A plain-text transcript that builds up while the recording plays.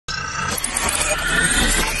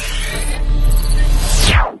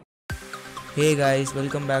Hey guys,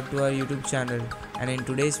 welcome back to our YouTube channel, and in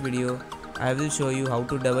today's video I will show you how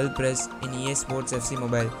to double press in EA Sports FC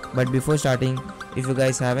Mobile. But before starting, if you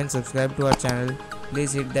guys haven't subscribed to our channel,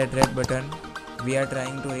 please hit that red button. We are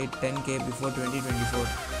trying to hit 10k before 2024.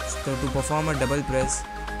 So to perform a double press,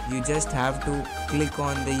 you just have to click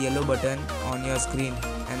on the yellow button on your screen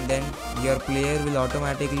and then your player will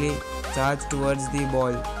automatically charge towards the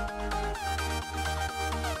ball.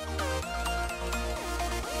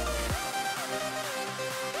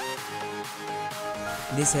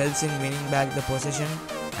 This helps in winning back the possession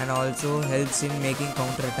and also helps in making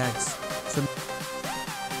counter attacks. So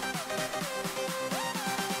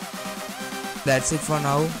that's it for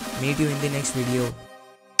now. Meet you in the next video.